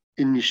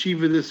in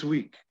yeshiva this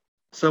week,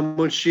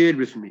 someone shared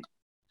with me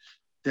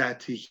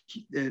that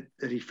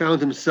he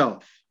found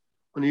himself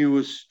when he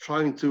was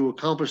trying to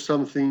accomplish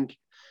something,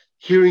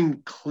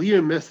 hearing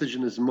clear message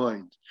in his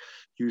mind.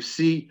 You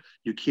see,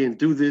 you can't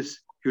do this.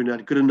 You're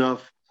not good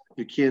enough.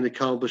 You can't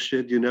accomplish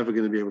it. You're never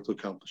going to be able to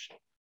accomplish it.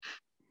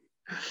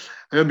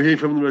 I remember hearing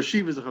from the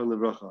Rashiva Zechron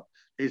Lebracha.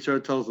 HR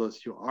tells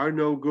us, you are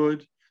no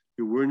good.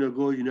 You were no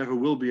good. You never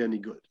will be any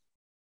good.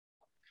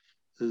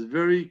 There's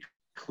very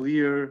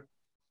clear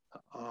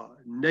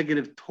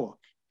negative talk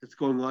that's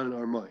going on in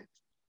our mind.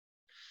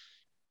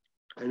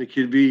 And it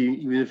could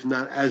be, even if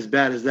not as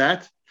bad as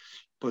that,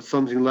 but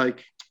something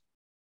like,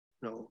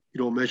 you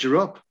don't measure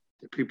up.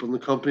 The people in the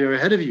company are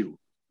ahead of you.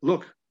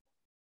 Look,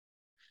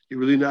 you're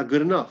really not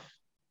good enough.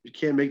 You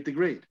can't make the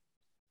grade.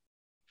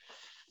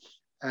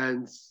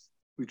 And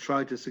we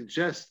try to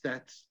suggest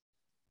that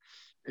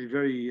a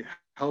very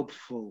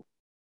helpful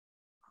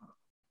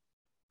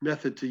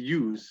method to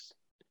use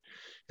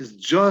is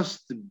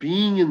just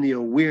being in the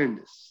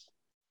awareness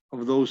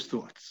of those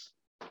thoughts,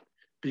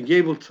 being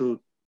able to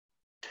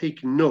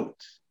take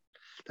note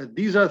that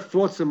these are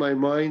thoughts in my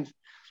mind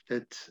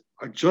that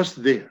are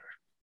just there.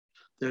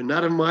 They're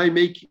not of my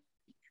making.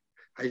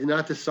 I did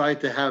not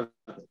decide to have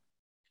them.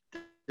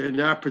 They're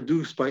not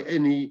produced by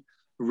any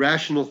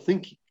rational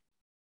thinking.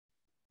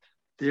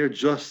 They're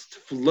just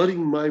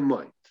flooding my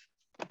mind.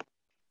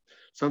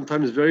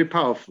 Sometimes very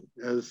powerful,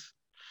 as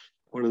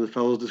one of the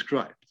fellows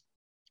described.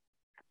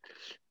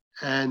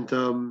 And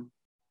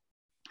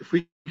if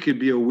we could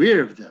be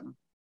aware of them,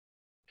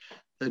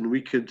 then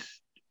we could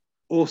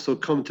also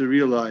come to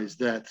realize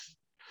that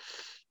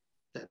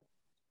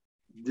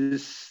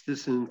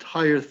this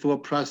entire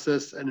thought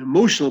process and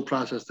emotional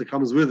process that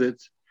comes with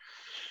it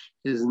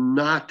is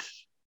not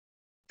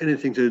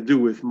anything to do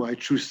with my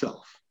true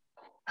self.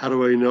 How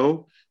do I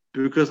know?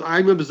 Because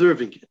I'm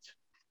observing it.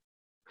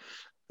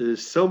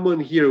 There's someone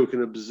here who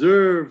can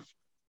observe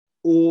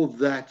all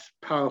that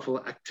powerful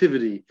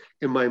activity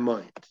in my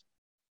mind.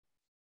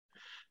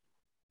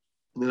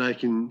 And then I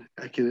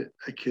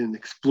can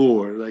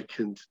explore, and I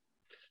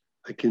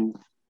can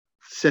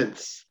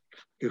sense,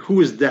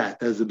 who is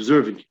that is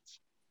observing it?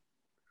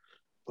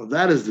 Well,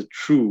 that is the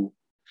true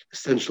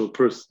essential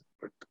person.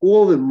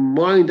 All the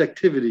mind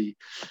activity,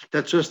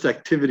 that's just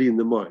activity in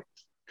the mind.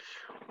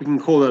 We can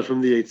call that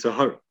from the Yetzer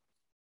Hara.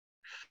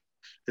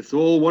 It's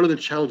all one of the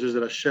challenges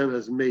that Hashem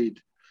has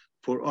made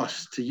for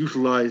us to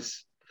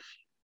utilize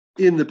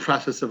in the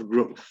process of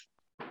growth.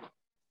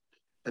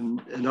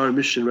 And our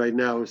mission right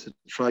now is to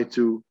try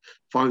to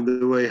find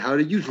the way how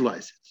to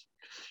utilize it,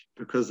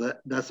 because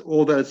that's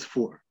all that it's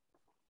for.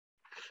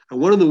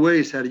 And one of the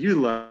ways how to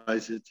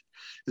utilize it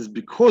is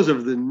because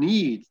of the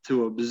need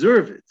to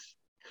observe it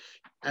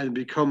and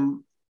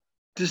become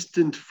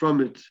distant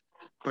from it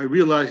by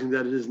realizing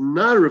that it is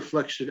not a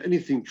reflection of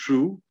anything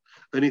true,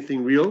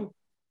 anything real,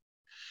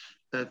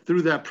 that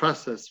through that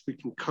process we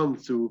can come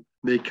to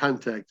make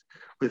contact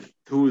with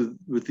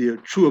the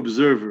true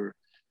observer,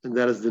 and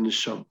that is the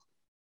neshama.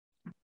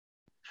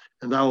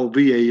 And that will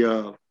be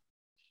a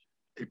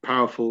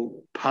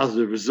powerful,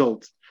 positive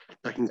result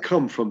that can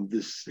come from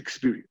this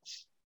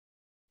experience.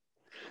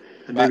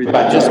 And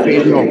by just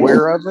being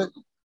aware of it?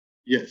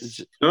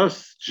 Yes,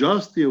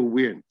 just the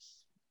awareness.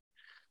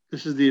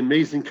 This is the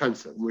amazing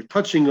concept. We're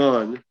touching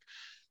on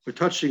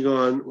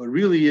what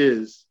really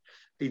is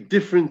a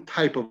different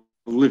type of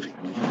living.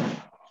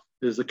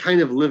 There's a kind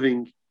of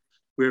living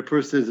where a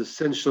person is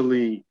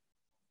essentially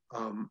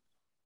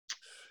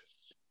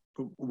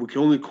we can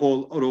only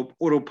call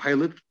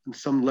autopilot on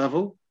some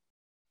level,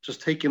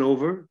 just taken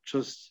over,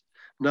 just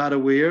not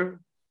aware,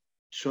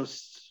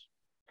 just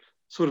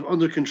sort of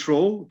under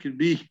control. It could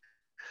be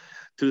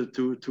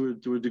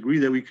to a degree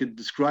that we could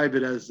describe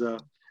it as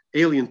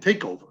alien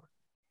takeover,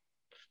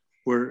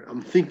 where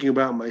I'm thinking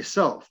about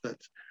myself, that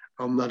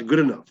I'm not good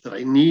enough, that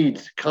I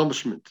need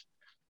accomplishment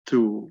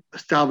to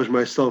establish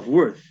my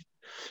self-worth,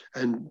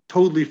 and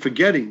totally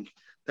forgetting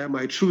that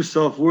my true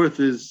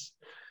self-worth is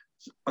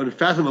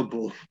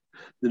unfathomable.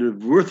 The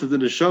worth of the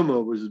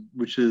neshama,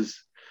 which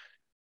is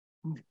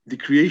the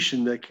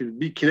creation that can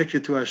be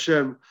connected to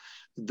Hashem,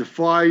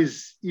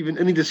 defies even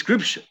any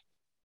description.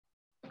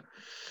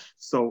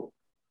 So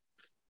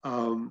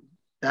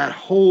that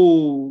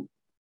whole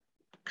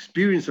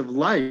experience of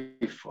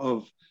life,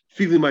 of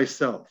feeling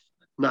myself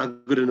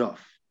not good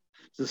enough,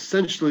 is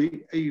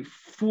essentially a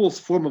false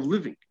form of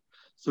living.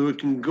 So it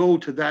can go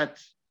to that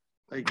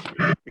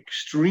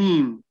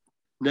extreme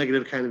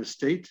negative kind of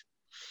state.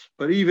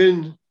 But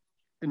even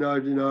in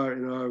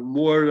our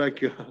more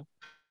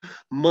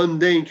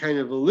mundane kind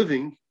of a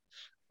living,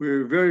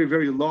 we're very,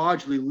 very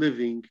largely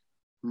living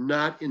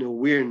not in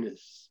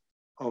awareness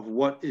of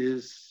what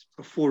is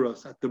before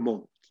us at the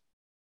moment.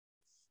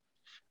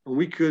 And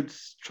we could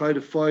try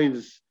to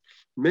find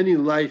many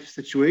life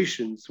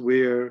situations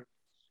where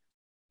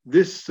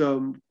this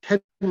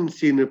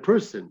tendency in a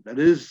person, that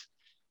is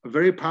a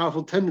very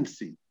powerful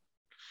tendency,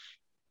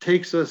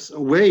 takes us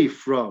away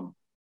from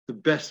the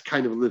best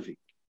kind of living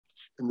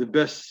and the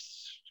best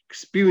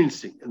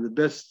experiencing and the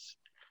best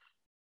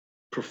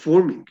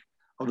performing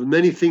of the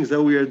many things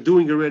that we are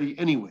doing already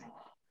anyway.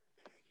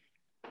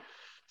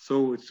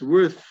 So it's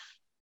worth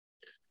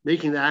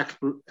making the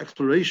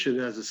exploration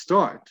as a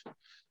start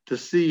to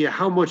see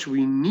how much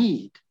we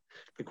need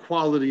the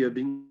quality of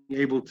being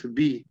able to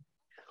be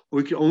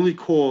what we can only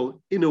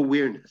call in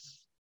awareness.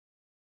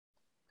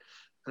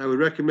 And I would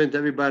recommend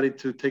everybody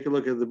to take a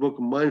look at the book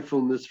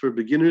Mindfulness for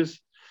Beginners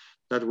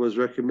that was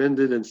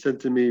recommended and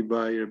sent to me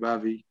by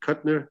Rabavi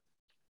Kutner,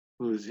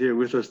 who is here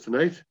with us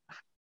tonight.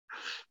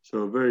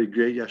 So very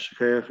great,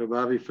 Yashikaya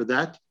Rabavi, for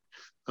that.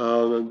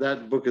 And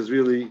that book is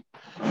really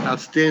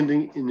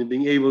outstanding in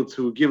being able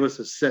to give us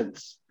a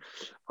sense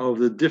of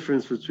the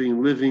difference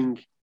between living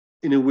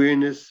in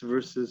awareness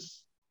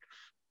versus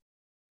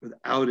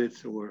without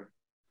it, or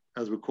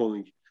as we're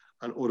calling it,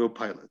 on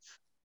autopilot,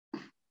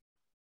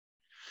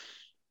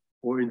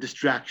 or in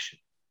distraction,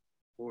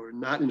 or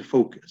not in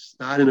focus,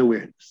 not in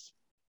awareness.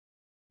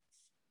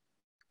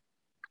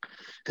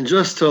 And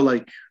just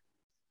to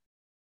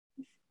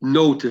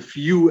note a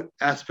few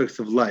aspects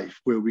of life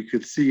where we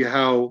could see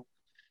how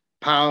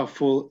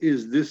powerful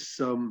is this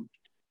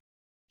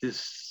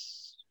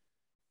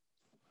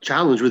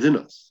challenge within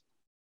us.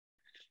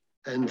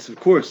 And of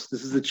course,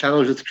 this is a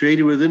challenge that's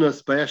created within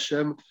us by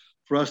Hashem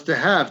for us to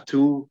have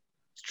to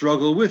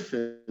struggle with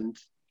and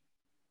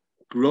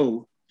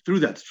grow through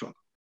that struggle.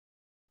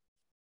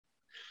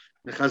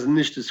 The Chazon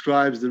Ish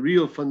describes the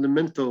real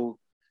fundamental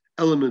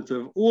element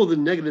of all the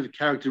negative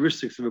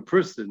characteristics of a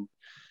person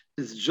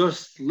is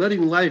just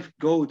letting life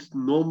go its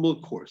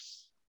normal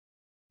course.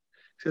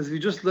 He says, if you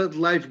just let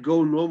life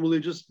go normally,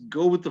 just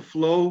go with the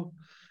flow,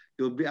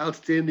 you'll be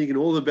outstanding in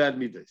all the bad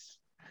midas.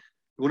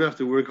 You won't have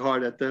to work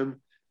hard at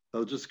them.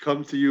 They'll just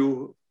come to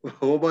you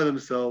all by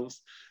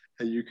themselves,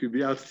 and you could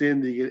be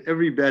outstanding in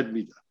every bad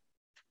midah.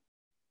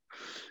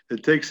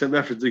 It takes some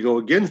effort to go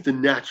against the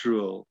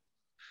natural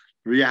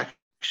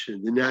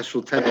reaction, the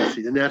natural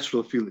tendency, the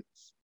natural feelings.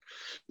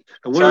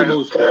 And one of the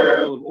most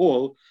powerful of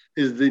all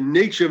is the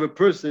nature of a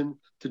person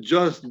to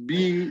just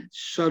be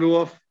shut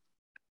off,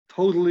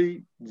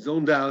 totally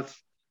zoned out,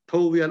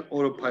 totally on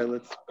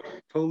autopilot,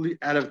 totally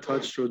out of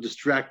touch or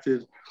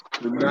distracted,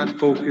 but not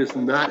focused,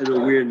 not in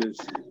awareness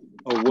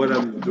of what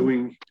I'm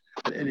doing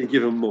at any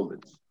given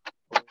moment,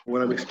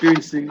 what I'm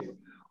experiencing,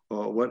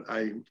 or what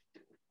I'm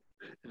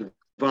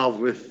involved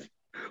with,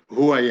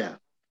 who I am.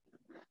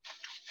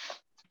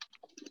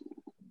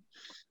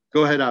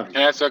 Go ahead, Avi.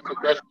 Can I ask a quick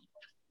question?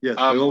 Yes,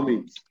 by all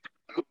means.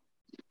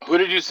 Who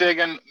did you say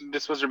again?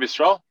 This was Rabbi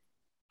Stroll?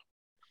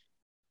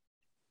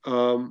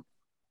 I'm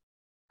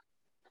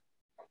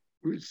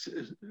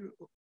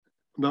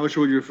not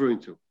sure what you're referring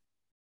to.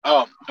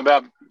 Oh,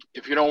 about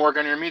if you don't work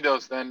on your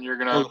midos, then you're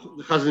gonna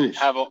the Chazon Ish.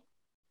 have a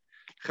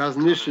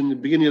Chazon Ish in the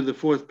beginning of the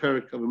fourth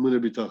parak of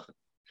Emunah B'Tachon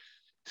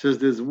says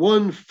there's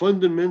one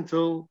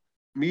fundamental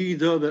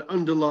midah that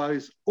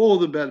underlies all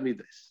the bad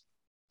midas.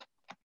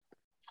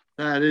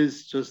 That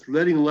is just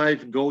letting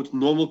life go its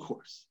normal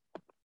course.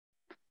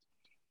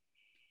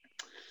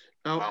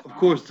 Now, of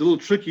course, it's a little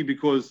tricky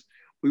because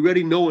we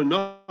already know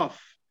enough,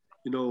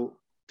 to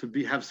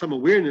have some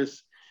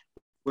awareness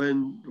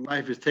when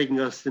life is taking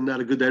us in not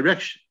a good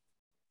direction.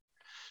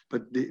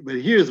 But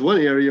here's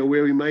one area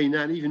where we might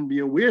not even be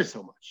aware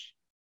so much.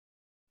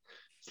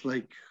 It's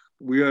like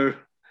we're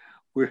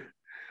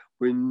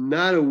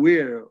not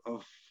aware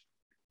of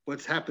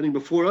what's happening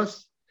before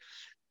us,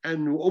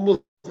 and we're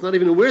almost not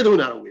even aware that we're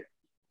not aware.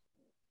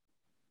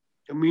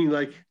 I mean,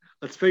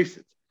 let's face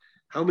it,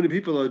 how many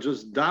people are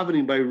just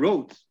davening by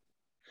rote,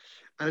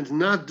 and it's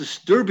not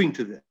disturbing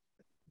to them.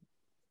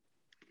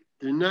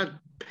 They're not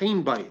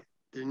pained by it.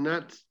 They're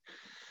not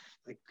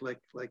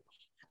like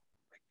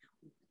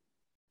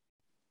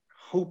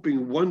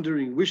hoping,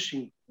 wondering,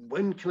 wishing,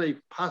 when can I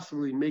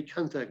possibly make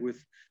contact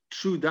with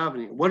true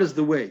davening? What is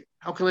the way?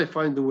 How can I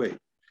find the way?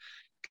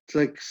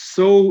 It's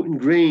so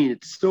ingrained,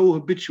 it's so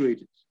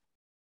habituated.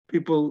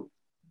 People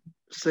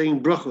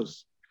saying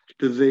brachos,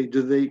 do they,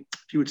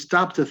 if you would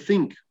stop to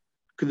think,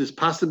 could this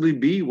possibly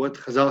be what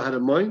Chazal had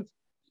in mind?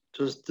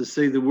 Just to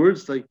say the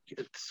words at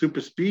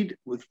super speed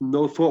with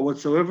no thought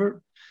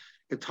whatsoever.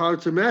 It's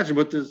hard to imagine,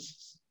 but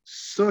there's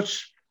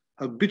such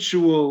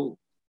habitual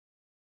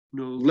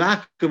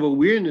lack of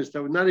awareness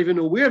that we're not even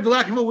aware of the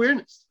lack of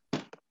awareness.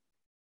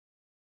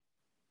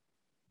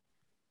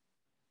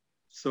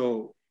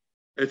 So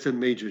it's a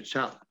major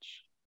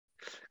challenge.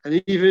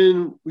 And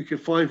even we can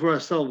find for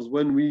ourselves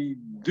when we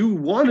do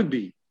want to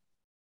be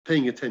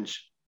paying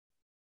attention,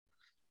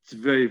 it's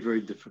very,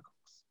 very difficult.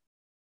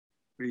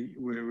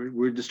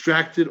 We're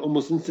distracted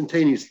almost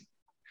instantaneously.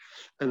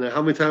 And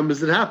how many times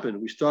does it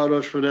happen? We start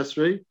Rosh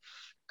Hashanah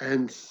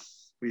and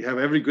we have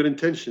every good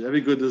intention,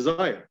 every good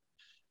desire.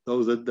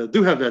 Those that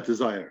do have that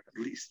desire, at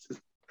least,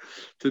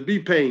 to be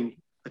paying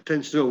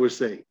attention to what we're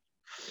saying.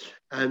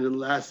 And it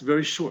lasts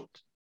very short.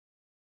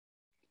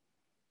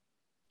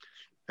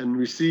 And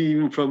we see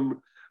even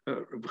from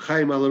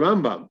Chaim al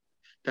Rambam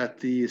that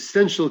the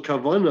essential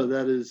kavanah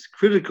that is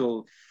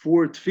critical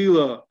for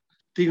tefillah,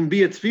 to even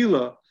be a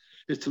tefillah,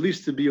 is at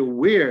least to be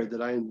aware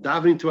that I am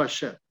davening to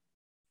Hashem.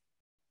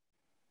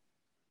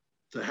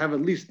 To have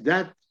at least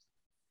that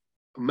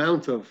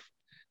amount of,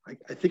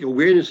 I think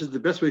awareness is the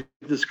best way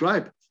to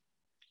describe it,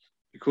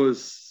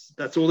 because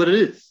that's all that it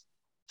is.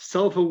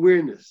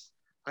 Self-awareness.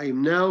 I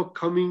am now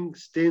coming,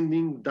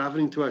 standing,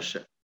 davening to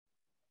Hashem.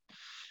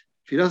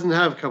 If he doesn't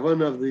have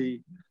kavanah of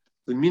the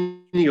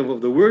meaning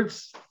of the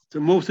words, the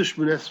Moshe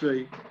Shemon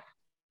Esrei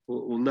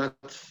will not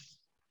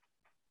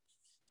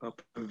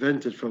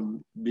prevent it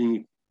from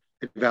being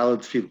a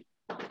valid feeling.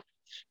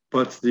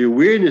 But the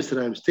awareness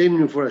that I'm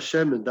standing before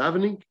Hashem and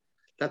davening,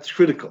 that's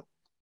critical.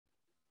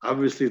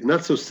 Obviously, it's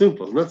not so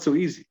simple, it's not so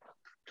easy.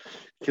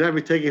 It cannot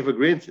be taken for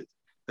granted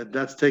that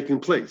that's taking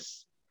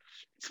place.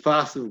 It's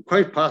possible,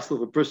 quite possible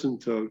for a person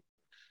to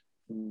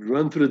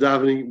run through the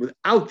davening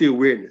without the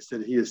awareness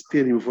that he is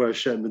standing before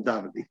Hashem and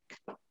davening.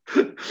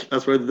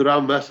 That's why the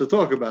Ram has to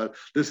talk about.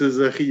 This is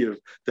a chiyuv,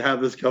 to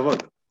have this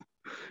kavanah.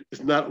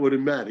 It's not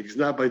automatic. It's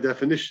not by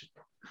definition.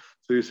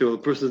 So you say, well,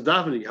 the person is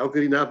davening. How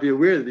could he not be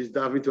aware that he's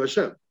davening to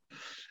Hashem?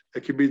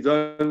 It can be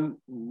done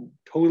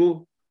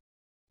total,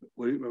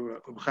 what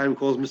Chaim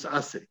calls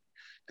misaseh,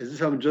 as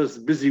if I'm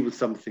just busy with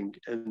something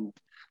and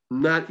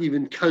not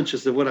even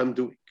conscious of what I'm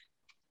doing.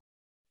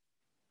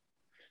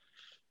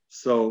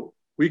 So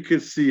we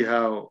could see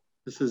how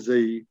this is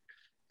a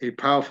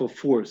powerful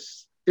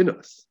force in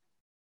us.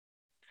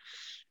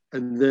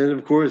 And then,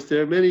 of course,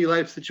 there are many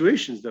life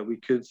situations that we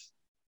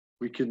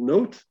could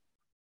note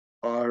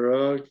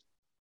are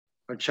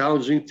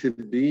challenging to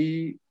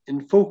be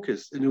in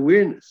focus, in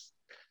awareness,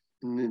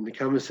 in the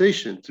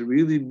conversation, to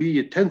really be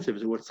attentive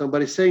to what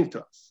somebody's saying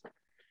to us,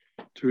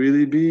 to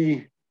really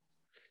be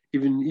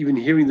even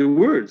hearing the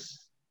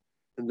words,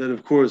 and then,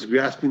 of course,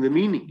 grasping the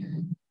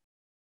meaning.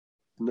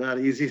 Not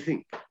an easy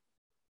thing.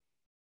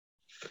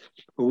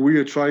 When we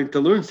are trying to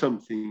learn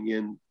something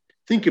and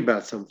think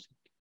about something,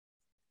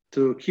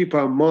 to keep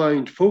our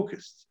mind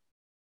focused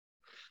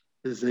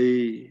is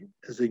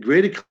a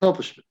great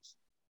accomplishment.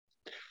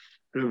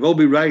 And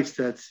Volby writes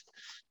that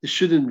it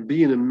shouldn't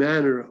be in a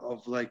manner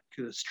of like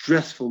a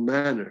stressful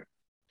manner.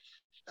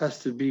 It has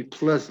to be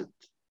pleasant.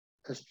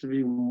 It has to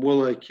be more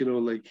like,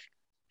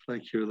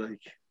 like you're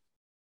like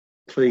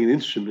playing an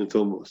instrument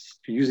almost.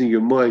 You're using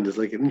your mind as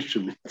like an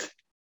instrument.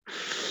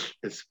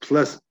 It's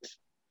pleasant.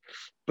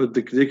 But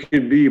there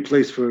can be a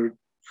place for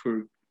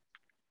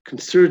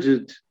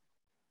concerted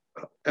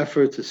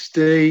effort to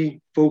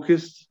stay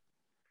focused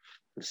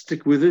and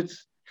stick with it,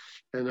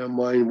 and our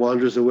mind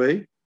wanders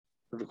away.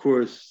 Of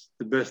course,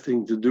 the best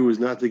thing to do is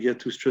not to get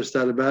too stressed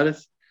out about it.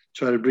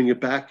 Try to bring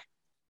it back,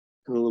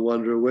 and it'll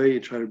wander away,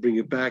 and try to bring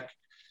it back.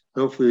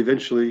 And hopefully,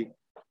 eventually,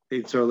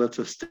 Eitzar lets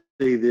us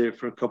stay there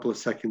for a couple of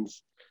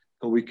seconds,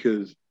 and we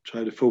could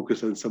try to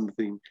focus on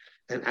something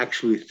and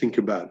actually think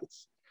about it.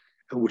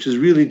 And which is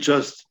really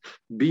just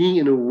being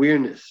in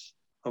awareness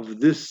of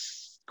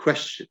this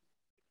question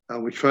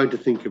that we're trying to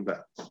think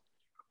about,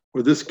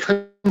 or this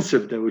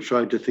concept that we're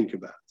trying to think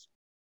about.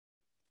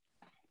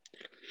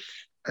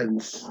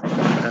 And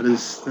that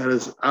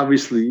is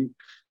obviously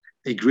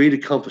a great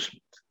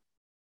accomplishment.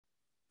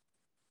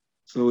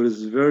 So it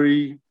is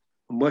very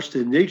much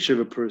the nature of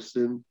a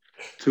person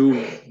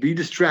to be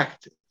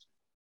distracted.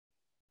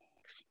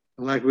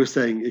 And like we're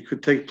saying, it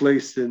could take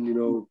place in,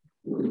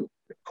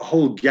 a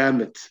whole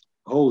gamut,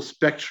 a whole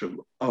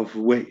spectrum of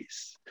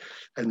ways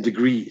and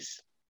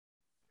degrees.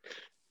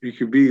 You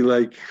could be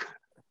like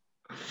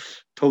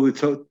totally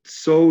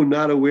so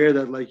not aware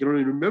that like you don't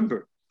even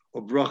remember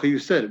what bracha you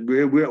said.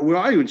 Where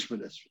are you in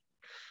Shemon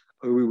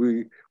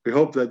Esrei? We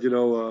hope that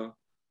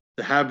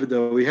the habit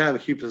that we have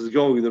keeps us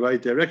going in the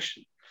right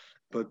direction.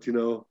 But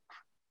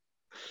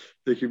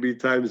there could be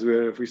times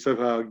where if we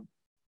somehow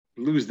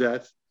lose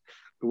that,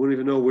 we won't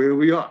even know where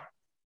we are.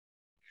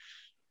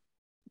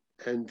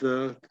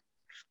 And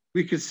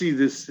we could see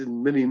this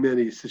in many,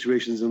 many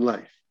situations in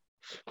life,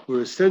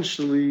 where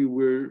essentially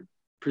we're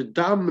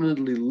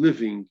predominantly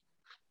living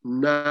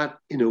not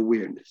in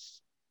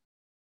awareness.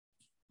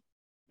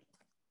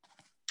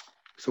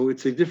 So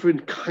it's a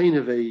different kind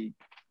of a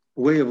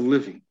way of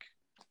living,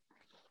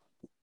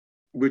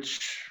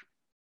 which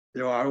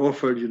there are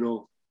offered,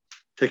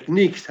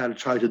 techniques how to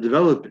try to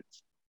develop it.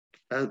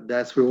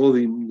 That's where all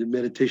the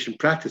meditation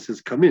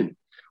practices come in.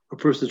 A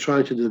person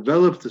trying to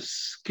develop the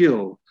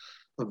skill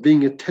of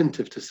being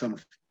attentive to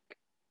something.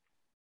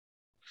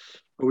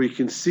 But we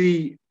can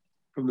see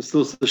from the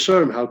Silas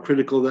Sharm how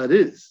critical that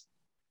is,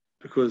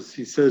 because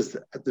he says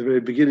at the very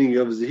beginning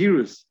of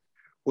Zehirus,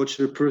 what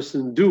should a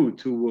person do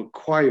to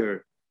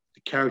acquire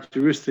the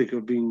characteristic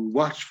of being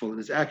watchful in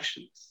his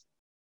actions?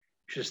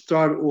 You should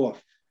start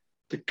off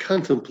to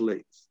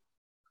contemplate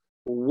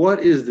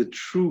what is the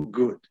true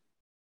good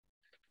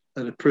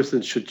that a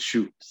person should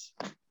choose.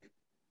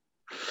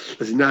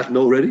 Does he not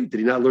know already? Did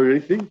he not learn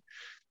anything?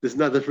 This is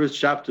not the first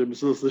chapter of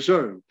Mesilas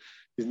Yesharim.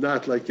 He's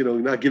not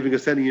not giving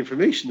us any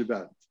information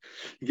about it.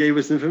 He gave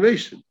us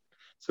information.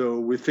 So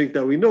we think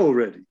that we know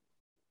already.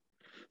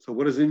 So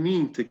what does it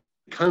mean to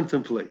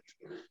contemplate?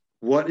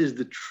 What is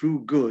the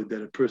true good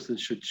that a person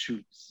should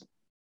choose?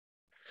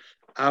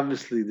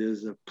 Obviously,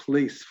 there's a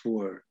place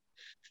for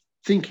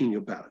thinking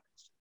about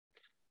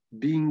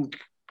it,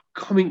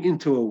 coming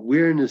into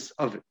awareness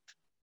of it.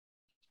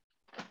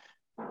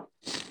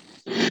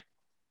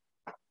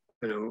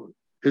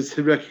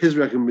 His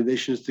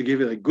recommendation is to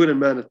give it a good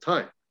amount of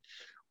time.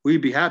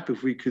 We'd be happy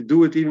if we could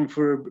do it even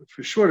for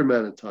a short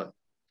amount of time,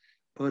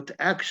 but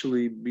to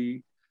actually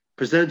be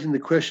presenting the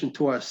question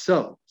to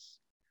ourselves,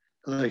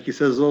 like he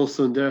says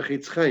also in Derech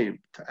Eitz Chaim,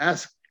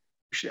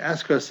 we should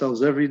ask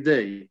ourselves every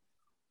day,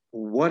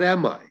 what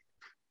am I?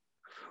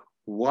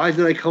 Why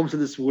did I come to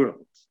this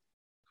world?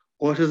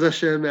 What does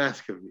Hashem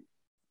ask of me?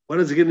 What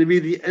is going to be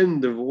the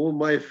end of all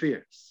my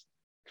affairs?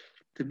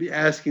 To be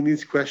asking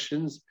these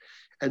questions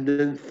and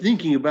then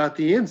thinking about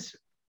the answer.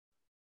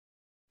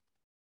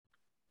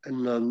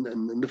 And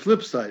on the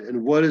flip side,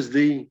 and what is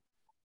the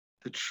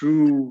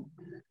true,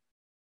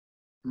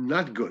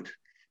 not good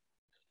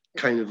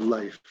kind of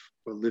life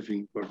or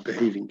living or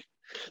behaving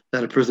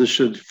that a person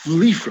should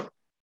flee from,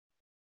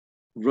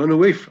 run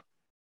away from?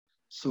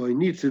 So I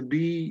need to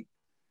be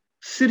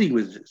sitting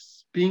with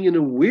this, being in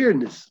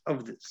awareness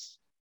of this.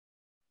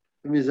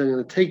 That means I'm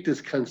going to take this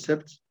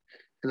concept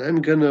and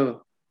I'm going to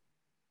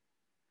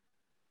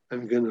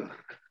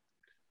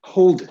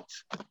hold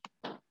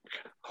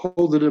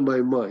it in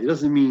my mind. It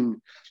doesn't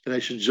mean that I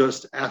should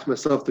just ask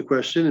myself the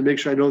question and make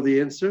sure I know the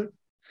answer. It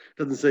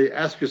doesn't say,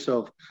 ask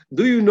yourself,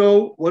 do you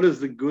know what is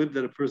the good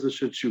that a person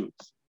should choose?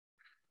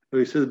 Or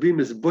he says, be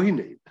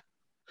misboined.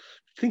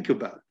 Think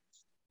about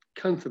it,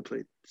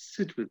 contemplate,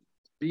 sit with it,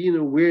 be in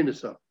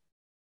awareness of it.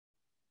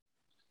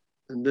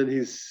 And then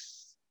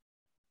he's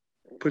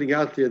putting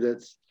out there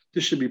that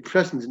this should be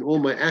present in all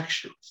my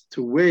actions,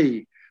 to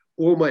weigh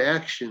all my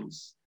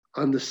actions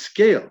on the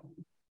scale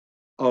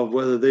of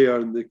whether they are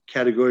in the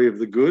category of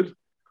the good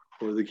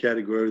or the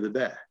category of the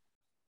bad.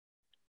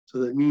 So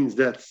that means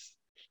that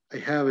I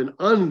have an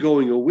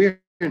ongoing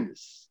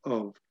awareness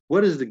of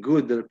what is the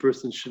good that a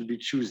person should be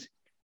choosing.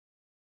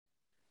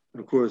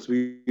 And of course,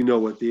 we know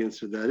what the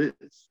answer to that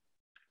is.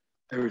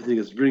 Everything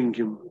is bringing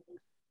him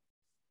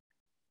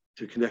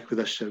to connect with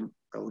Hashem.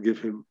 I will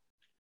give him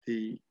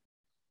the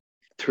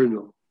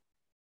eternal,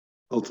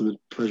 ultimate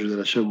pleasure that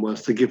Hashem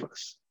wants to give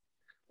us,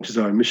 which is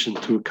our mission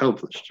to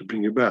accomplish, to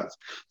bring about,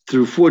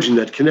 through forging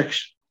that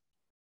connection.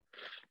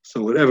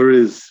 So whatever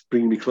is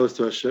bringing me close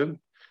to Hashem,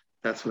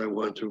 that's what I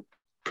want to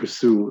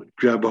pursue,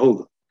 grab a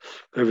hold of.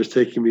 Whatever's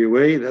taking me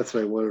away, that's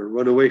what I want to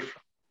run away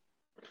from.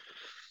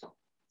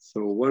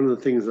 So one of the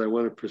things I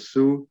want to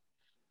pursue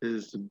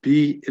is to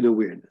be in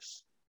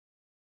awareness.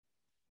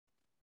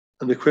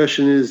 And the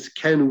question is,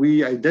 can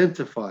we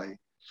identify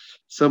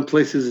some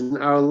places in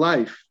our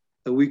life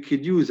that we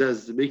could use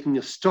as making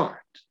a start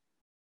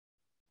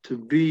to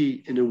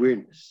be in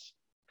awareness?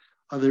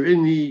 Are there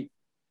any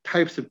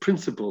types of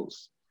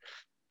principles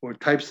or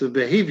types of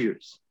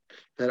behaviors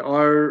that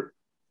are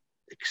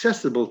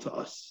accessible to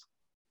us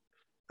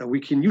that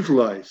we can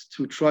utilize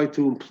to try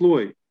to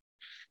employ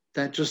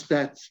that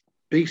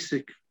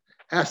basic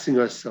asking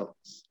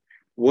ourselves,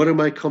 what am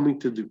I coming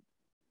to do?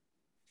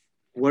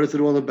 What is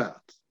it all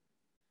about?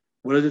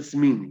 What is its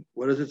meaning?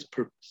 What is its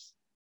purpose?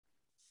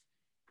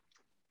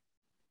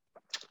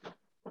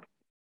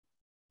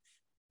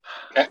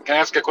 Can I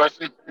ask a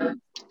question?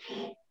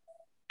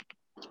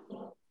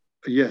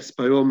 Yes,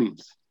 by all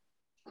means.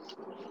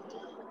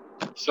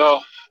 So,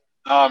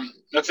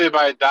 let's say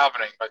by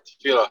davening, by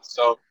tefillah.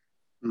 So,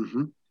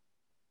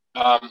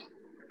 I'm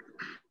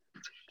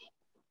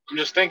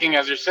just thinking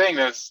as you're saying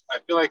this, I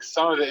feel like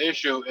some of the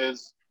issue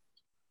is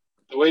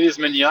the way these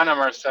minyanim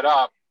are set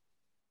up,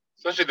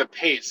 especially the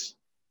pace.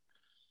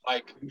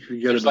 Like,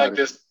 there's like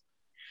this.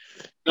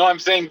 No, I'm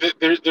saying that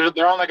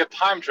they're on like a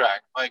time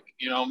track. Like,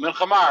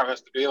 Mincha Ma'ariv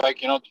has to be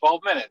like,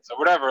 12 minutes or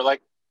whatever.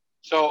 Like,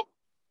 so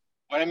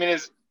what I mean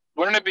is,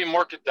 wouldn't it be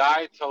more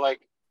kedai to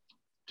like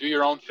do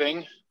your own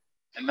thing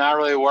and not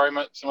really worry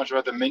so much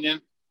about the minyan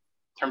in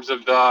terms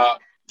of the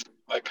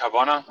like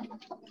Havana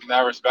in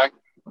that respect?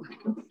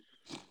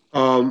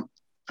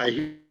 I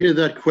hear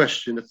that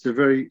question. It's a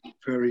very,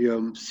 very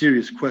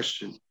serious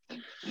question.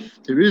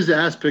 There is the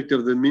aspect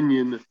of the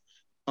minyan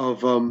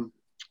of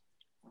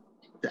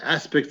the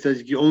aspects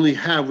that you only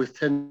have with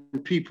 10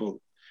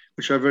 people,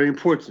 which are very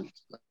important,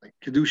 like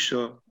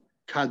Kedusha,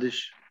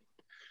 Kaddish,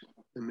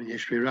 and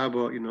Yeshvei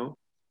Rabbah,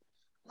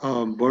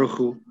 Baruch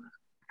Hu.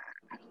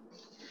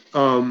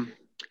 And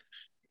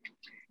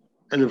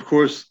of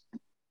course,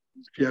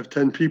 if you have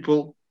 10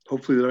 people,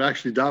 hopefully they're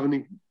actually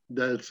davening,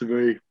 that's a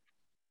very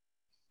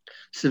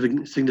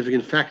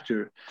significant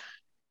factor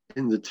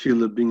in the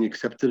tefillah being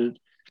accepted.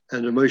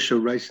 And Moshe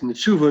writes in the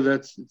tshuva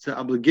that it's an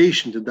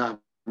obligation to daven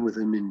with a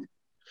minyan.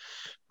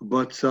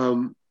 But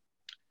I'm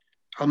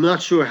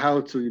not sure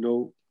how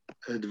to,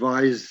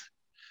 advise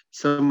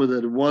someone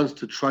that wants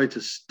to try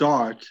to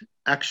start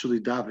actually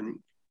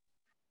davening.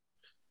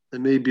 That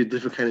may be a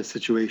different kind of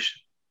situation,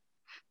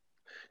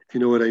 if you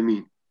know what I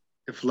mean.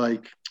 If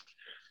like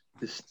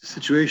this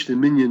situation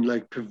in minyan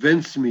like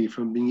prevents me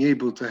from being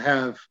able to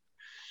have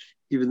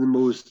even the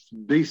most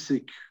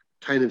basic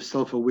kind of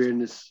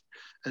self-awareness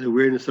and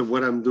awareness of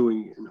what I'm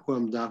doing and who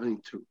I'm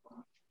davening to,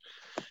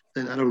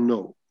 then I don't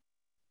know,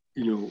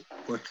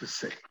 what to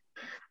say.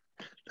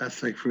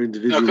 That's like for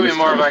individuals. No, it could be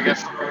more of, I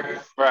guess,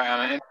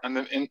 Right, on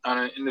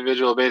an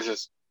individual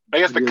basis. I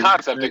guess the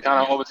concept, it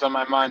kind of opens up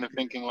my mind of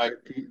thinking like...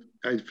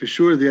 For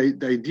sure, the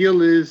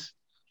ideal is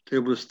to be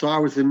able to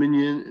start with the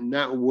minyan and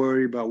not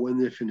worry about when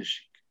they're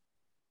finishing.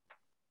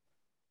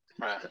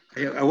 Right.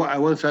 I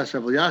once asked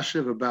Rav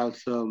Elyashiv about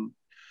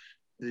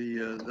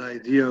the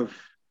idea of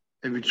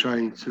maybe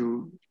trying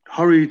to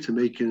hurry to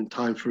make it in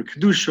time for a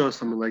kedusha or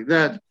something like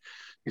that.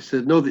 He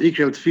said, no, the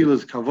ikra of tefillah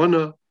is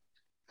kavana,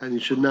 and you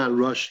should not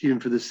rush even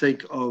for the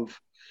sake of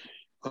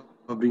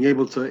being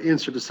able to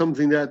answer to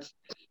something that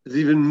is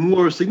even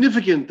more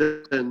significant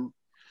than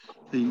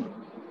the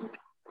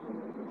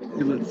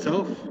tefillah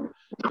itself.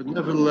 But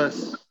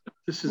nevertheless,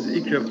 this is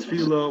the ikra of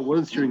tefillah.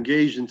 Once you're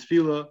engaged in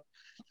tefillah,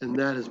 and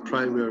that is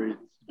primary.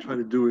 Try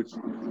to do it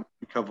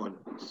kavana.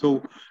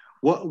 So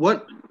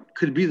what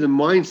could be the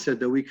mindset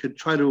that we could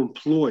try to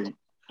employ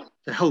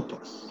to help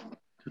us,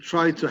 to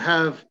try to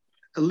have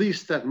at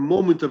least that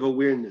moment of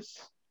awareness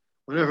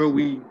whenever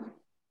we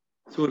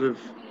sort of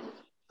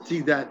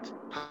see that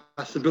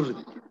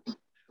possibility,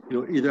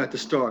 either at the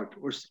start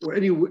or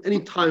any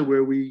time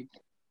where we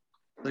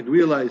like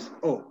realize,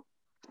 oh,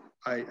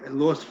 I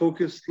lost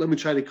focus, let me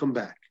try to come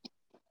back.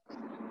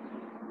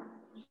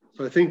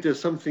 So I think there's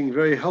something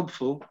very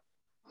helpful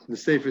in the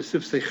Sefer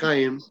Sifsei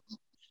Chaim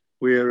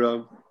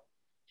where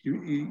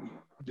he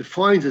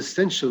defines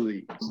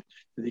essentially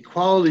the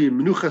quality of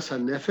Menuchas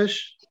HaNefesh,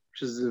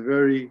 which is a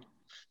very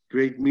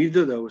great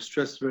midah that was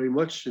stressed very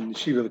much in the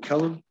Yeshiva of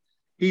Kelm.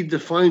 He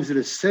defines it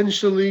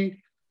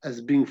essentially as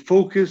being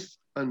focused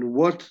on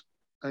what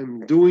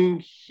I'm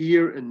doing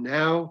here and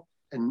now,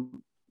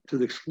 and to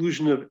the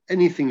exclusion of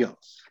anything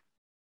else.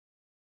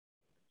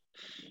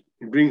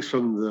 He brings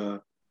from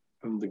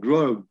the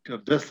Gra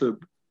of Dessler,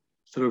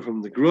 sort of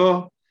from the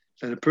Gra,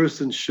 that a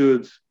person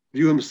should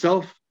view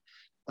himself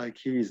like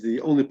he's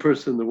the only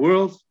person in the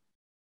world,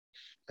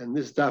 and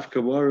this Daf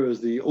Gemara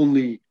is the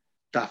only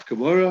Daf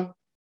Gemara,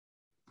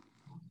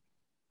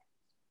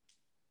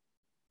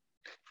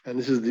 and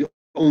this is the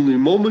only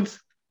moment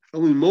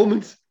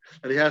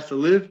that he has to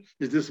live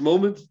is this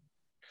moment,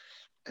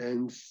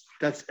 and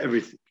that's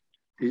everything.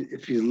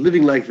 If he's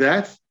living like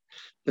that,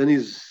 then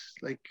he's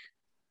like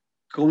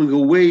going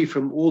away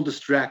from all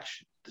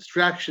distraction.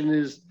 Distraction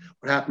is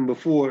what happened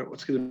before,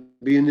 what's going to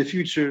be in the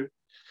future.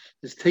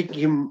 Is taking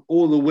him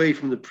all away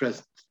from the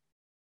present.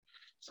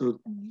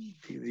 So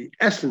the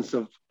essence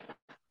of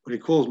what he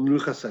calls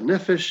Menuchas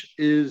HaNefesh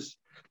is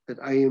that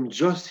I am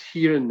just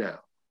here and now.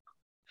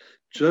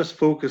 Just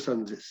focus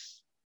on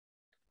this.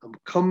 I'm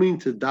coming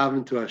to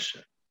daven to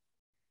Hashem.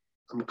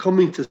 I'm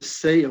coming to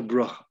say a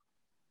bracha.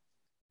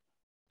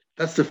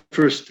 That's the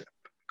first step.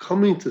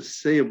 Coming to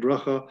say a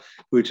bracha,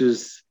 which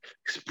is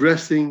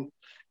expressing,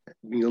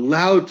 being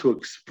allowed to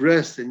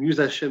express and use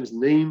Hashem's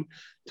name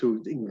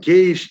to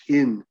engage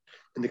in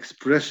an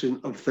expression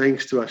of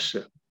thanks to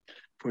Hashem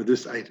for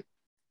this item.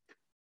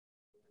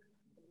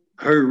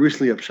 I heard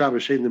recently of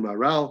Shabbos Shein the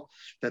Maharal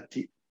that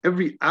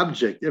every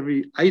object,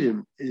 every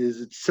item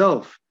is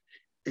itself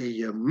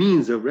a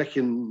means of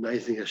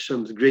recognizing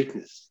Hashem's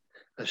greatness,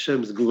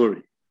 Hashem's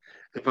glory.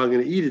 If I'm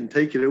going to eat it and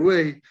take it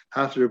away,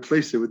 I have to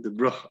replace it with the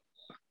bracha.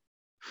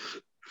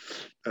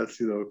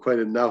 That's quite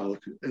a novel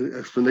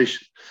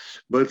explanation.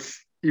 But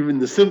even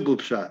the simple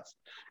pshat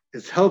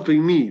is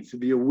helping me to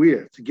be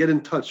aware, to get in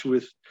touch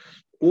with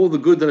all the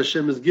good that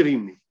Hashem is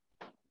giving me,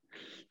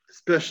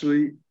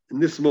 especially in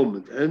this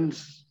moment and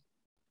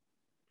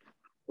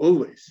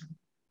always.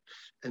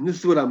 And this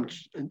is what I'm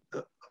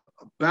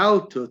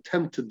about to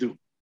attempt to do.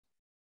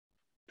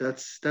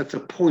 That's a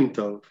point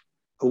of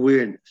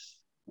awareness.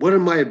 What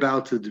am I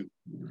about to do?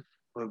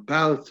 I'm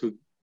about to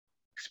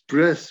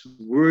express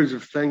words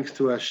of thanks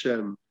to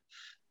Hashem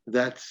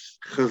that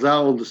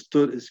Chazal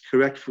understood is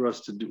correct for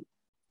us to do.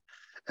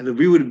 And if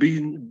we would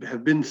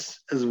have been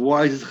as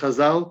wise as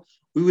Chazal,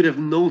 we would have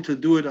known to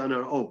do it on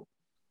our own.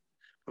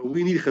 But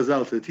we need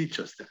Chazal to teach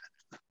us that.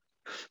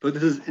 But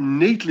this is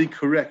innately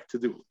correct to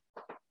do.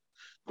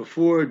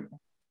 Before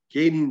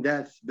gaining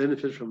that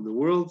benefit from the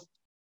world,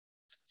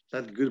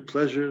 that good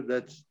pleasure,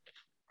 that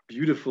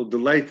beautiful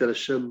delight that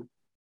Hashem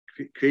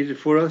created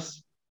for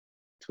us,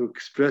 to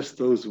express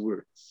those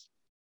words.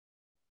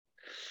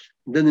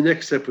 And then the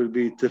next step would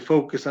be to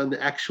focus on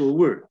the actual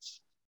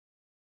words.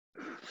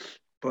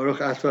 Baruch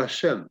Atah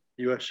Hashem,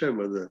 you Hashem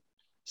are the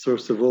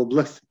source of all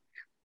blessing,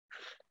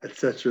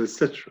 etc.,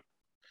 etc.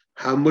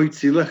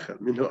 Hamoitzi lecha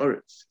min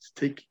haaretz. It's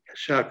taking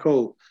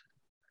Hashakol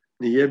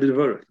niyeh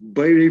b'dvara.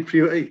 Bayrei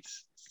priyo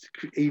eitz. It's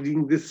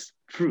creating this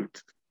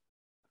fruit.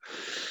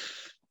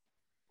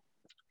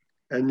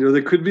 And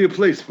there could be a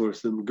place for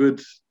some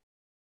good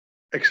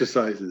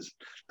exercises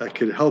that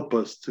could help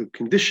us to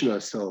condition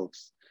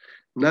ourselves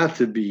not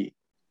to be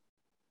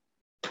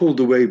pulled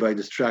away by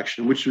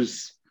distraction, which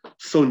was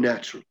so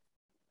natural.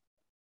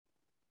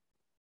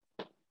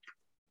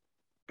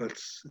 But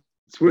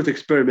it's worth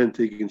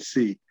experimenting and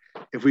see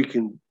if we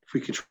can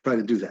try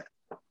to do that.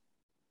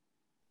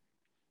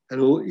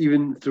 And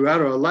even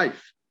throughout our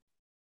life,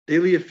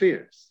 daily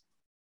affairs.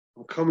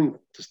 I'm coming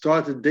to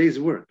start the day's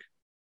work.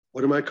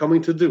 What am I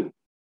coming to do?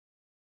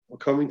 I'm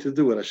coming to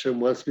do what Hashem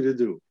wants me to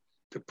do,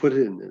 to put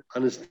in an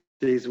honest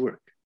day's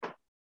work,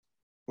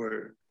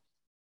 for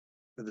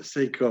the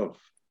sake of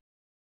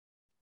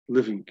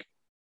living.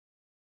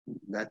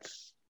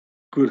 That's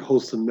good,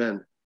 wholesome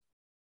man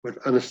with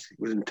honesty,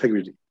 with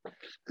integrity,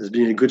 as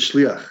being a good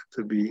shliach,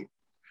 to be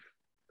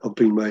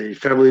helping my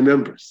family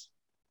members.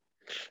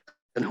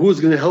 And who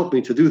is going to help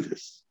me to do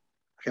this?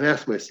 I can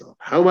ask myself,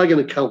 how am I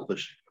going to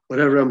accomplish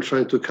whatever I'm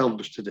trying to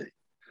accomplish today?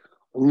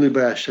 Only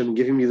by Hashem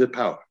giving me the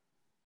power.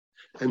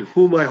 And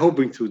who am I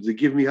hoping to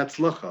give me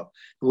hatzlacha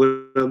in what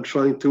I'm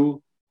trying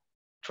to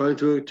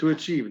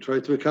achieve,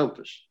 trying to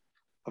accomplish?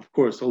 Of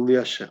course, only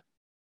Hashem.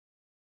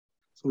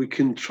 So we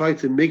can try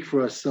to make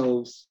for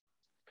ourselves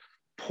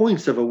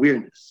points of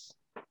awareness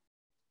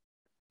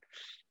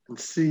and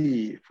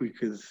see if we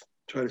could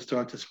try to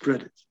start to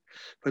spread it.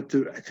 But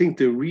I think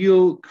the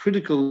real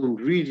critical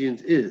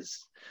ingredient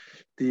is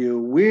the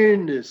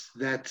awareness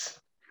that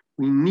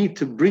we need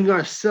to bring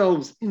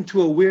ourselves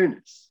into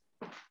awareness.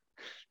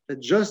 That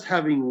just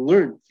having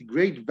learned the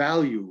great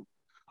value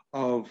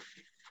of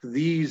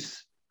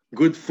these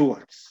good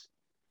thoughts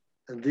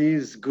and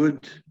these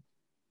good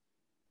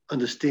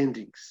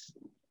understandings,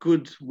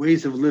 good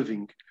ways of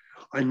living,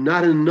 are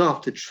not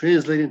enough to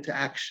translate into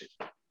action.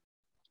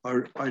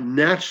 Our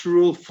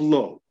natural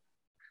flow,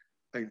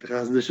 like the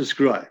Chazon Ish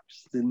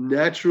describes, the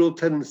natural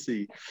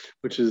tendency,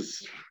 which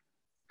is,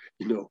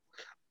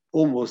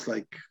 almost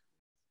like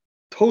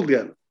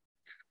totally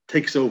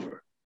takes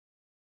over,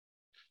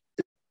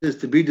 is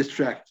to be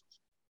distracted,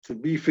 to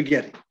be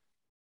forgetting,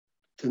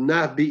 to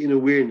not be in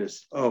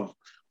awareness of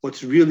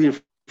what's really in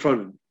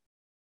front of me.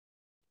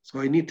 So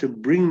I need to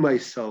bring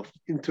myself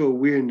into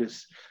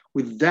awareness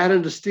with that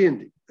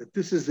understanding that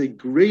this is a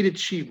great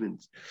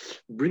achievement,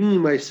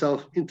 bringing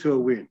myself into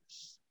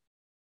awareness.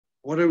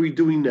 What are we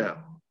doing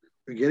now?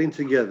 We're getting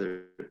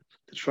together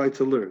to try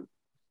to learn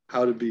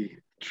how to be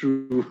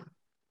true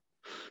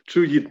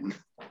Yidden.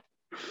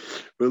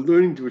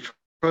 We're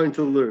trying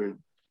to learn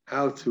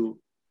how to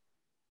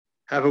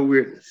have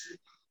awareness,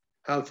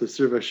 how to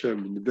serve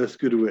Hashem in the best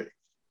good way,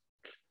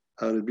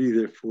 how to be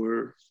there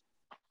for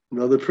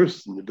another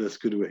person in the best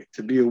good way,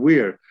 to be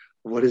aware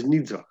of what his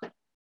needs are,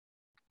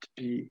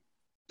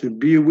 to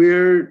be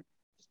aware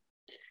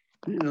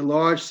in a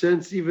large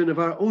sense even of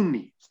our own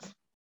needs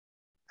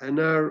and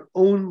our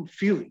own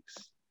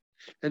feelings,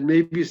 and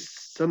maybe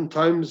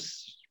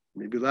sometimes,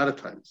 maybe a lot of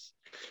times,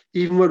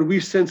 even what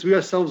we sense we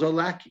ourselves are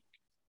lacking.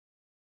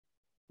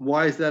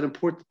 Why is that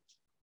important?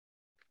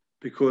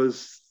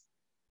 Because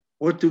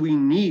what do we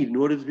need in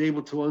order to be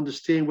able to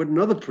understand what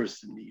another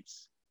person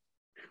needs?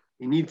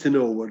 We need to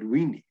know what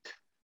we need.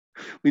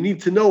 We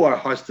need to know our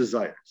heart's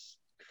desires.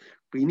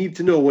 We need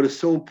to know what is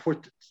so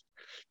important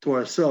to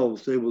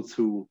ourselves to be able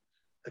to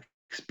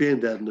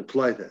expand that and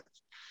apply that.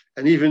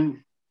 And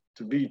even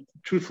to be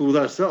truthful with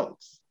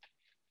ourselves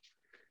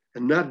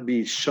and not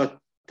be shut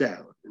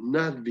down and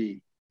not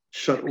be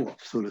shut off,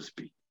 so to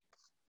speak,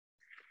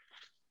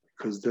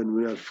 because then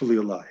we're not fully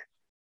alive.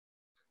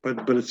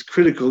 But it's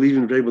critical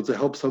even to be able to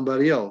help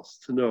somebody else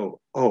to know,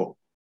 oh,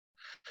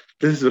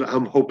 this is what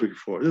I'm hoping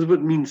for. This is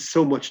what means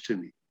so much to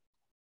me.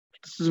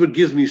 This is what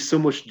gives me so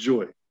much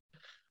joy.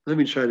 Let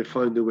me try to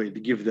find a way to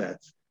give that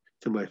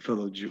to my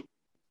fellow Jew.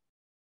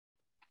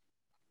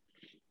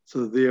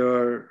 So there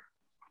are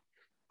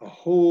a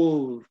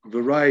whole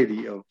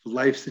variety of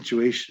life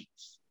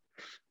situations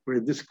where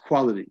this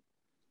quality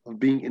of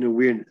being in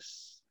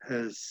awareness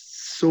has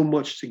so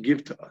much to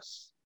give to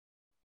us,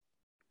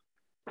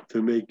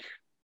 to make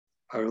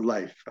our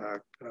life,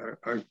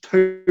 our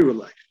Torah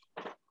life,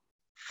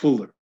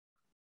 fuller,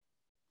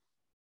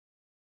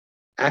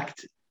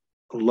 active,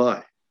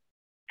 alive,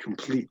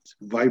 complete,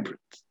 vibrant.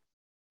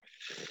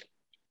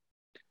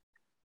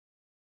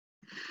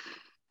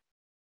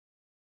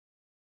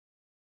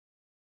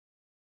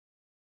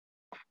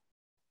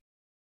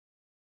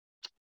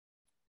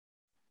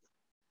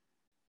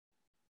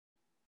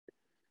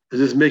 Is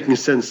this making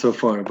sense so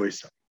far,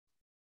 Boisa?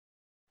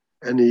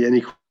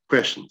 Any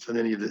questions on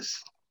any of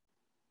this?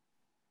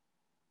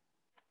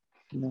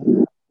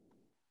 No.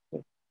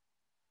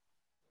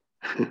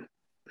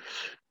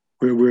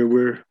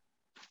 We're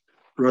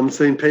on the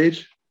same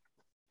page?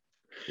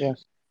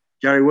 Yes.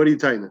 Gary, what are you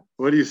tying?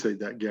 What do you say,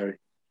 that Gary?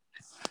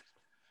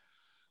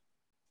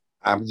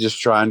 I'm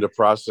just trying to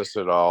process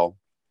it all.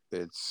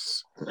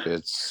 It's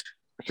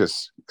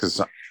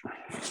because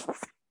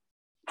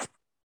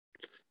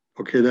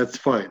okay, that's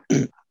fine.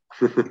 I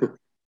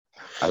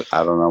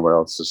don't know what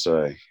else to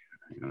say.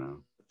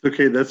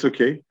 Okay, that's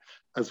okay.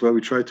 That's why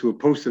we try to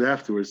post it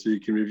afterwards so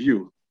you can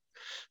review.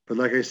 But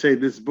like I say,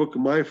 this book,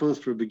 Mindfulness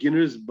for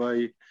Beginners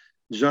by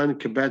Jon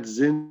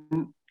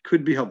Kabat-Zinn,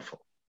 could be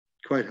helpful,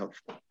 quite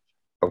helpful.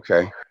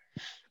 Okay.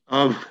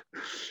 I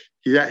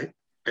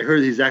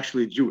heard he's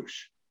actually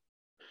Jewish.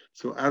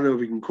 So I don't know if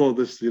we can call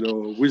this,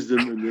 wisdom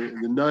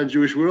in the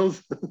non-Jewish world.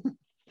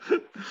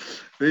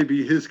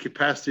 Maybe his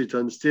capacity to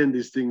understand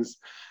these things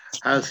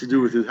has to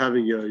do with his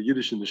having a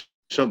Yiddish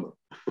neshama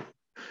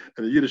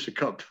and a Yiddish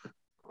cup.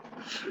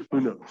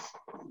 Who knows?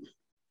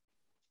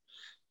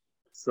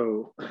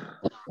 So,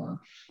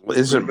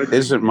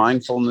 isn't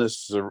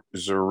mindfulness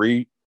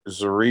root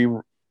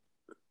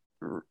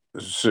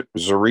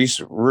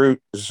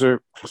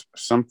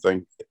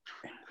something?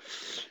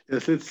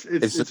 Yes, it's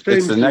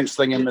the next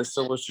thing in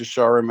Mesilas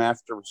Yesharim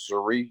after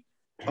Zari.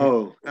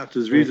 Oh,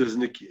 after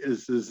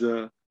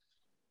Zari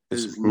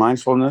is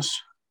mindfulness.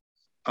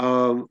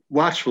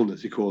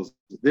 Watchfulness, he calls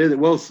it.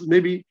 Well,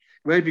 maybe it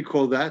might be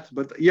called that,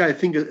 but yeah, I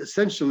think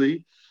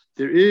essentially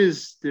there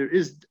is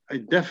a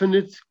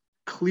definite,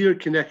 clear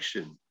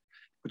connection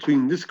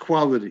between this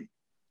quality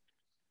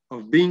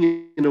of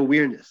being in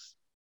awareness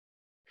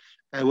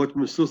and what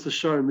Mesilas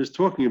Yesharim is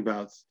talking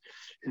about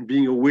in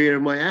being aware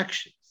of my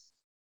actions.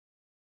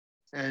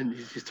 And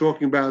he's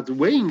talking about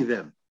weighing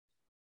them.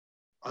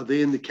 Are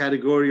they in the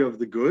category of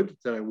the good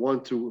that I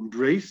want to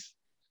embrace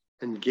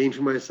and gain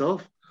for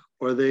myself?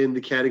 Or are they in the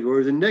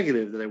category of the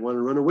negative that I want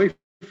to run away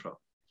from?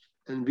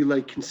 And be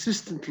like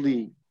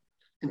consistently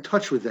in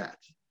touch with that.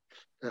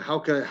 And how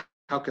can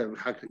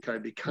I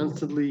be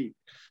constantly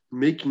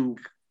making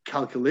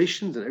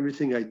calculations in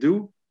everything I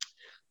do?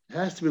 It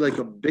has to be like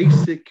a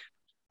basic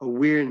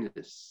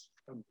awareness,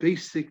 a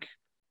basic,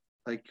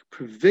 like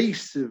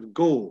pervasive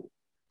goal,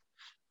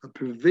 a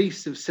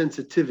pervasive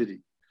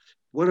sensitivity.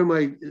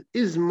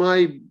 Is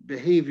my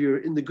behavior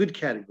in the good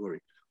category,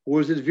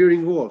 or is it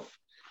veering off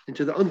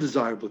into the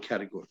undesirable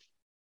category?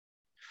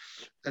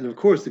 And of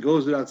course, it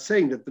goes without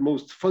saying that the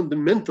most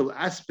fundamental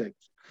aspect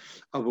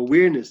of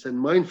awareness and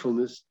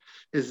mindfulness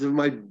is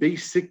my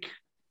basic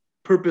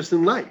purpose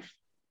in life.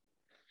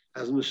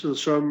 As Mesilas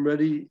Yesharim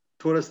already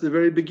taught us at the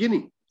very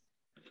beginning,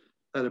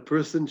 that a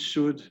person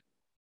should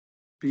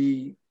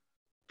be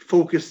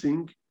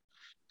focusing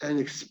and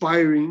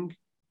aspiring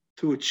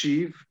to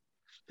achieve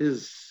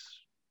his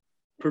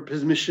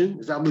purpose, mission,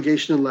 his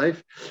obligation in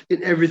life,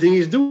 in everything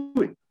he's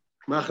doing.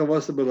 What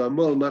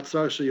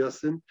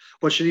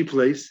should he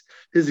place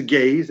his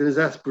gaze and his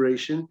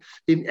aspiration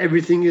in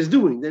everything he's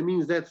doing? That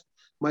means that's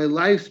my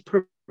life's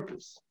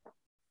purpose,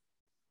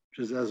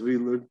 which is, as we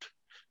learned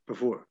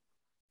before,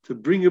 to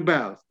bring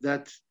about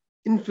that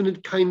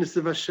infinite kindness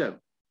of Hashem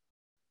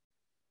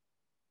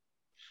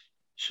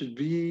should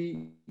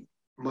be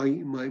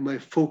my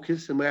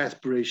focus and my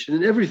aspiration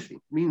in everything.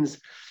 It means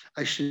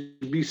I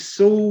should be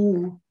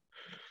so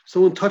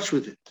in touch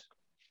with it,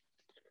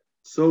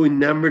 so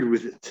enamored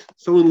with it,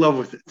 so in love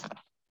with it,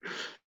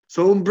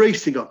 so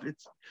embracing of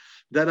it,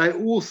 that I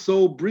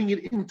also bring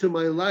it into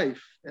my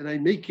life and I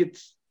make it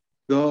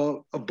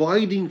the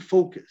abiding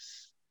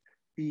focus,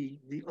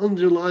 the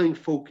underlying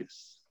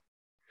focus,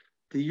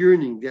 the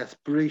yearning, the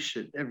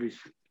aspiration,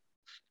 everything.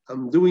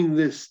 I'm doing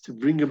this to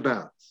bring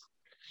about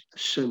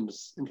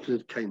Hashem's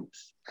infinite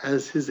kindness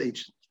as his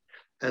agent,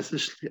 as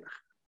his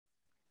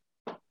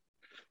shliach.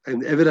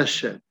 And Eved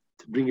Hashem,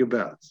 to bring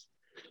about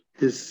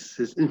his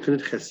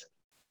infinite chesed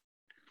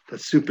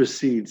that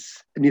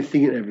supersedes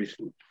anything and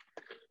everything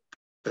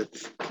that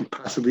can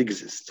possibly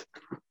exist.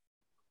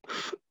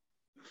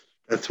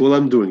 That's what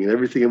I'm doing and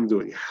everything I'm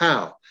doing.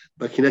 How?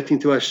 By connecting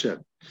to Hashem.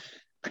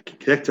 I can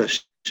connect to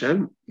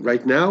Hashem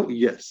right now,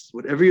 yes.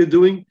 Whatever you're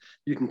doing,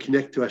 you can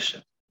connect to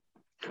Hashem.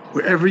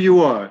 Wherever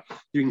you are,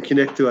 you can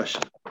connect to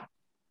Hashem.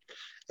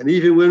 And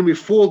even when we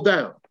fall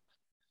down,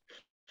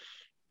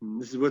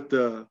 this is what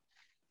the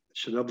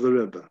Shanabla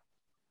Rebbe,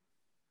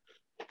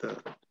 the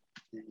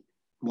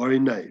Mari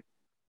Naib,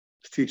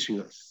 is teaching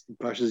us in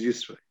Parshas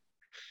Yisro.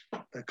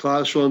 That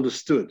Klal Yisrael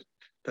understood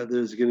that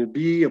there's going to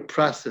be a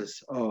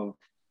process of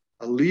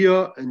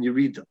Aliyah and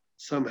Yerida.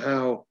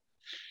 Somehow,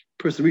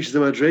 a person reaches the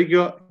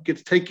Madrega,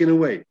 gets taken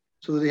away,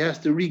 so that he has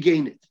to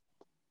regain it.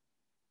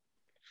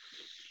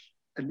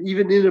 And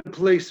even in a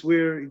place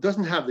where he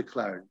doesn't have the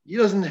clarity, he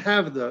doesn't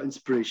have the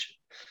inspiration,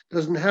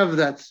 doesn't have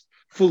that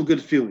full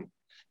good feeling,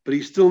 but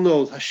he still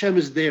knows Hashem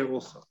is there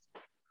also.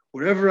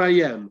 Wherever I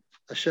am,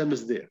 Hashem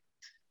is there.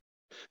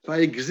 If I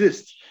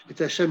exist,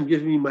 it's Hashem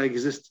giving me my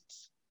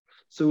existence.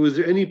 So is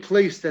there any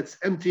place that's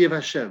empty of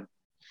Hashem?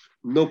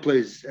 No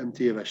place is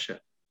empty of Hashem.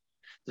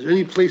 Is there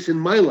any place in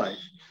my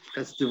life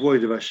that's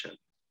devoid of Hashem?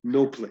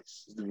 No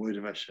place is devoid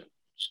of Hashem.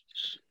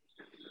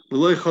 He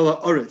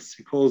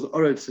calls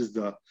Oretz is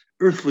the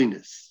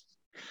earthliness.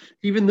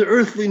 Even the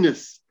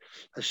earthliness,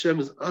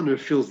 Hashem's honor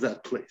fills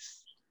that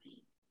place.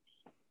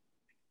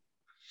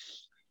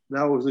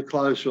 Now, as the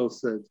Klal Yisrael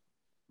said,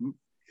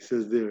 he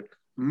says there,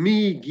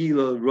 Mi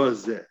Gila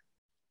Razeh.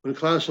 When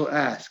Klal Yisrael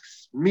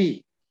asks,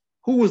 me,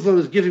 who was the one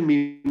who's giving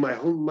me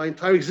my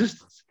entire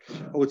existence?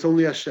 Oh, it's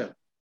only Hashem.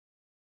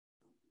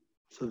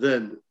 So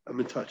then I'm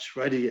in touch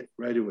right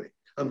away.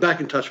 I'm back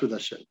in touch with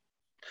Hashem.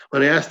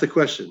 When I ask the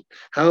question,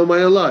 how am I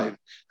alive?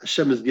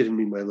 Hashem is giving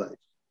me my life.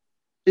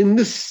 In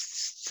this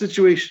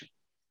situation,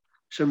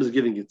 Hashem is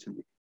giving it to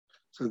me.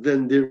 So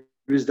then there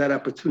is that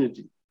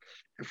opportunity.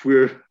 If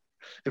we're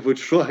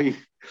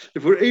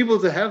able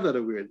to have that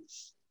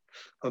awareness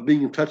of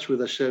being in touch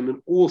with Hashem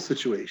in all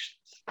situations.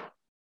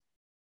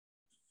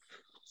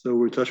 So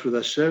we're in touch with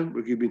Hashem,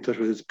 we're keeping in touch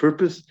with His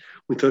purpose,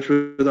 we're in touch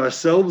with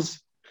ourselves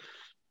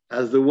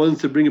as the ones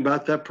to bring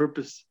about that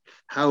purpose.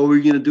 How are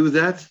we going to do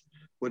that?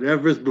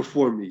 Whatever is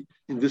before me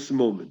in this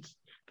moment,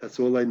 That's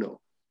all I know.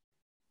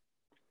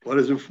 What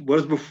is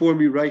before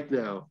me right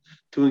now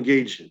to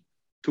engage in,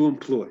 to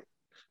employ,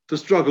 to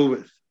struggle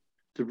with,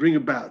 to bring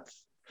about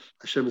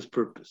Hashem's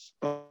purpose.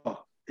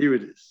 Oh, here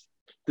it is.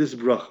 This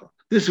bracha,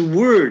 this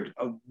word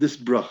of this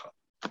bracha.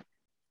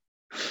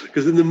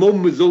 Because in the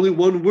moment, there's only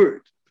one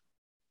word.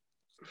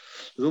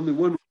 There's only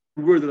one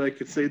word that I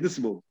could say in this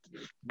moment.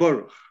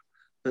 Baruch.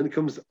 Then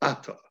comes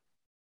Ata.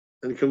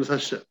 Then comes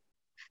Hashem.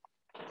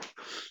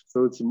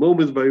 So it's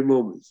moments by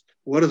moments.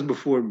 What is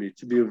before me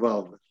to be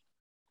involved with?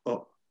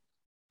 Oh,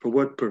 for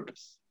what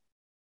purpose?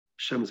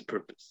 Hashem's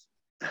purpose.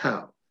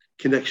 How?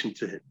 Connection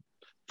to Him.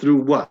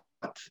 Through what?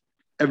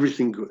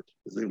 Everything good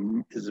is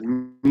a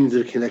means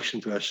of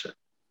connection to Hashem.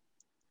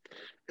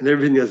 And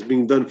everything that's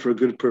being done for a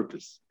good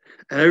purpose.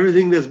 And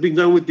everything that's being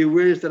done with the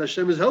awareness that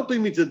Hashem is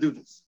helping me to do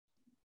this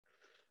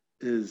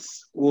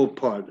is all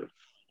part of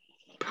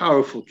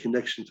powerful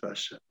connection to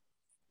Hashem.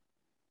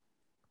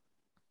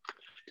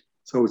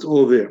 So it's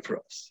all there for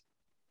us.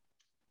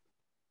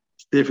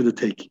 It's there for the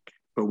taking.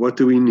 But what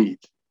do we need?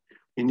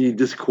 We need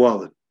this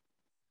quality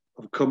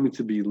of coming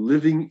to be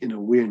living in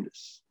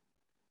awareness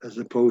as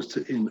opposed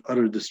to in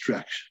utter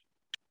distraction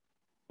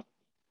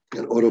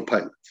and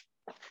autopilot.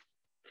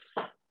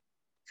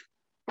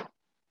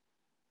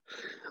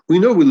 We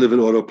know we live in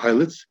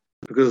autopilots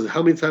because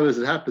how many times has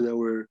it happened that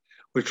we're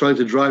trying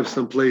to drive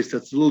someplace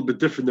that's a little bit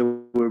different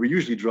than where we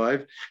usually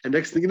drive, and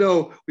next thing you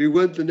know, we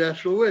went the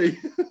natural way.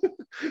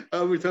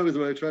 How many times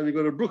am I trying to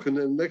go to Brooklyn,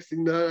 and next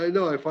thing I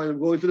know, I find I'm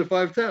going to the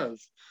Five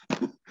Towns.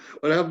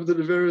 What happened to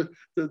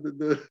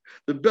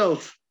the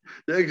belt,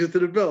 the exit to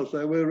the belt?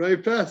 I went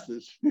right past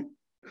it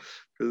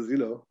because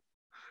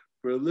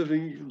we're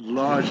living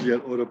largely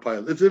on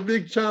autopilot. It's a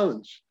big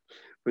challenge.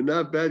 We're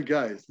not bad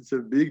guys. It's a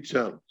big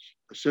challenge.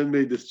 Hashem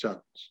made this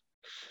challenge.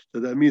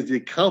 So that means the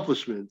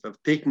accomplishment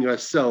of taking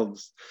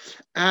ourselves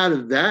out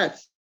of that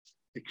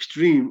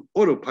extreme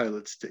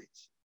autopilot state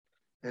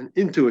and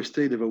into a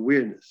state of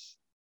awareness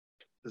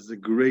is a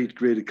great,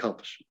 great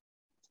accomplishment.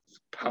 It's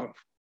powerful.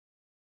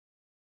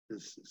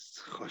 This is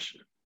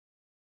choshev.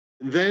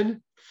 And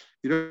then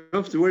you don't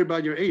have to worry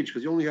about your age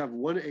because you only have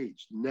one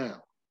age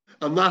now.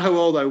 I'm not how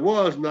old I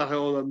was, not how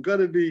old I'm going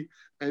to be.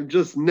 I'm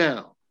just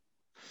now.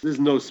 This is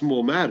no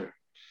small matter.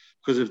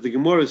 Because if the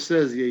Gemara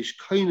says, Yesh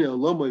kaina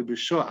alamoy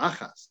b'shah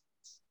achas,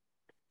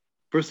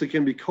 person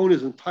can be koneh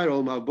his entire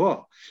olam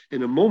haba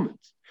in a moment.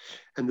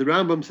 And the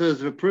Rambam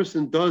says if a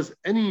person does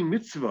any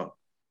mitzvah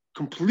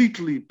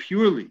completely,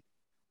 purely,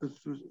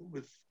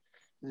 with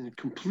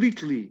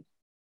completely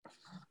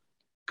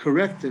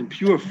correct and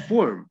pure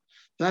form,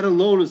 that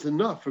alone is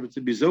enough for it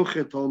to be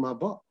zochet olam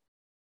haba.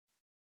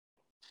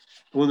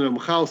 When the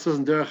Ramchal says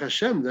in Derech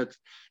Hashem that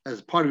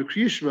as part of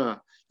Kriya Shema,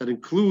 that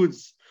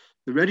includes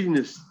the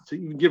readiness to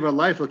even give our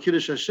life al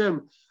Kiddush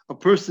Hashem, a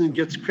person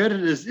gets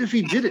credit as if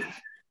he did it.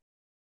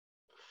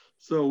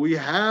 So we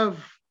have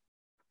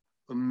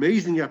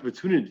amazing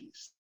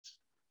opportunities.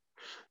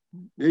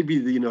 Maybe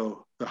the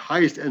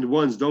highest end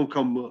ones don't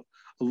come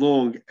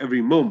along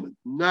every moment.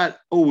 Not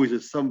always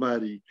is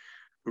somebody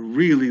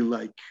really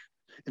like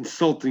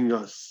insulting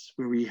us,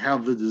 where we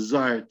have the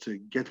desire to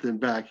get them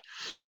back,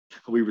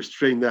 and we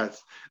restrain that,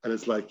 and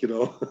it's like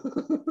a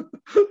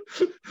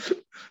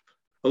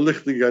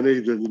lichting Gan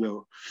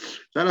Eden,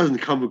 that doesn't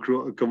come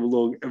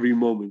along every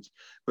moment,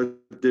 but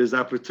there's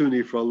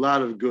opportunity for a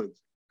lot of good,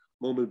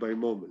 moment by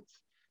moment.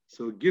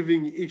 So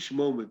giving each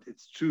moment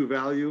its true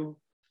value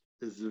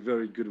is a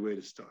very good way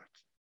to start.